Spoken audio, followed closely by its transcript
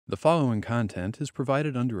The following content is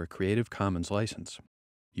provided under a Creative Commons license.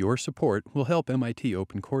 Your support will help MIT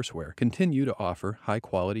OpenCourseware continue to offer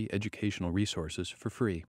high-quality educational resources for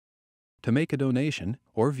free. To make a donation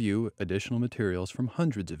or view additional materials from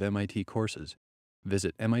hundreds of MIT courses,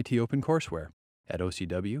 visit MIT OpenCourseware at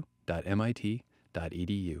ocw.mit.edu.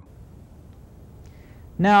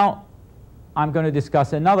 Now, I'm going to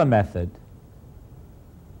discuss another method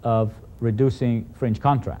of reducing fringe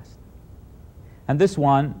contrast. And this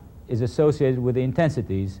one is associated with the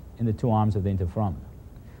intensities in the two arms of the interferometer.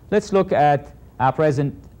 Let's look at our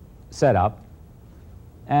present setup.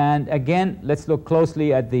 And again, let's look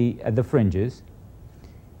closely at the fringes.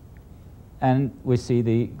 And we see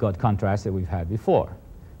the good contrast that we've had before.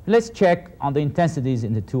 Let's check on the intensities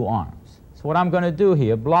in the two arms. So what I'm going to do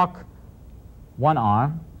here, block one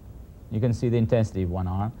arm. You can see the intensity of one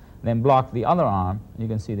arm. Then block the other arm. You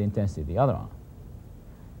can see the intensity of the other arm.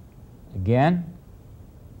 Again,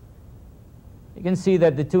 you can see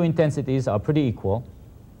that the two intensities are pretty equal,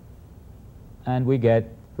 and we get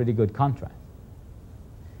pretty good contrast.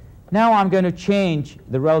 Now I'm going to change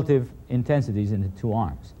the relative intensities in the two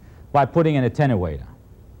arms by putting an attenuator.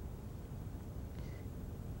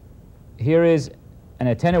 Here is an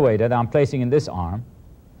attenuator that I'm placing in this arm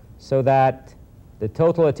so that the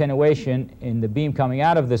total attenuation in the beam coming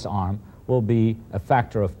out of this arm will be a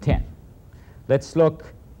factor of 10. Let's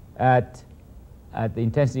look at the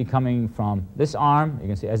intensity coming from this arm. You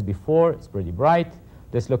can see as before, it's pretty bright.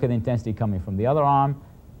 Let's look at the intensity coming from the other arm,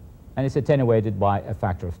 and it's attenuated by a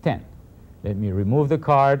factor of 10. Let me remove the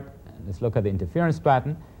card, and let's look at the interference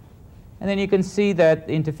pattern. And then you can see that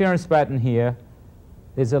the interference pattern here,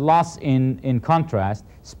 there's a loss in contrast,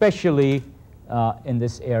 especially in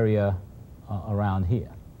this area around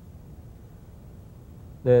here.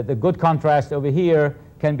 The good contrast over here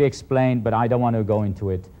can be explained, but I don't want to go into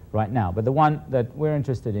it right now. But the one that we're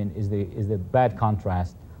interested in is the bad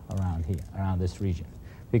contrast around here, around this region.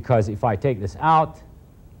 Because if I take this out,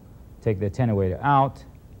 take the attenuator out,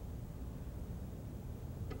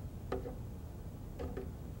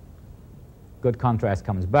 good contrast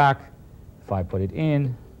comes back. If I put it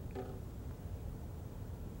in,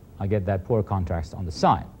 I get that poor contrast on the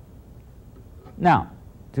side. Now,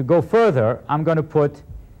 to go further, I'm going to put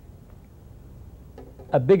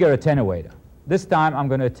a bigger attenuator. This time, I'm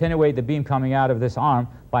going to attenuate the beam coming out of this arm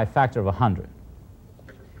by a factor of 100.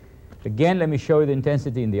 Again, let me show you the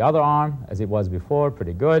intensity in the other arm, as it was before,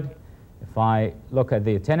 pretty good. If I look at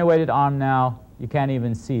the attenuated arm now, you can't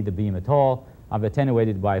even see the beam at all. I've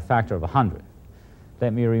attenuated by a factor of 100.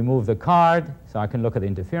 Let me remove the card so I can look at the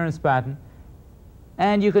interference pattern.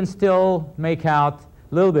 And you can still make out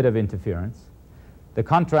a little bit of interference. The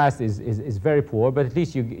contrast is very poor, but at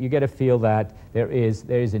least you get a feel that there is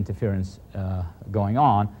interference going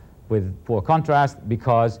on with poor contrast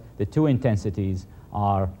because the two intensities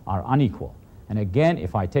are unequal. And again,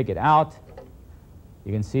 if I take it out,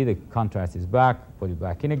 you can see the contrast is back, put it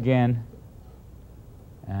back in again,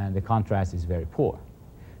 and the contrast is very poor.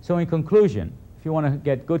 So in conclusion, if you want to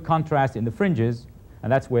get good contrast in the fringes, and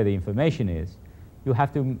that's where the information is, you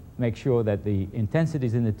have to make sure that the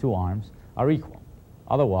intensities in the two arms are equal.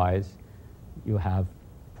 Otherwise, you have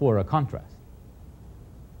poorer contrast.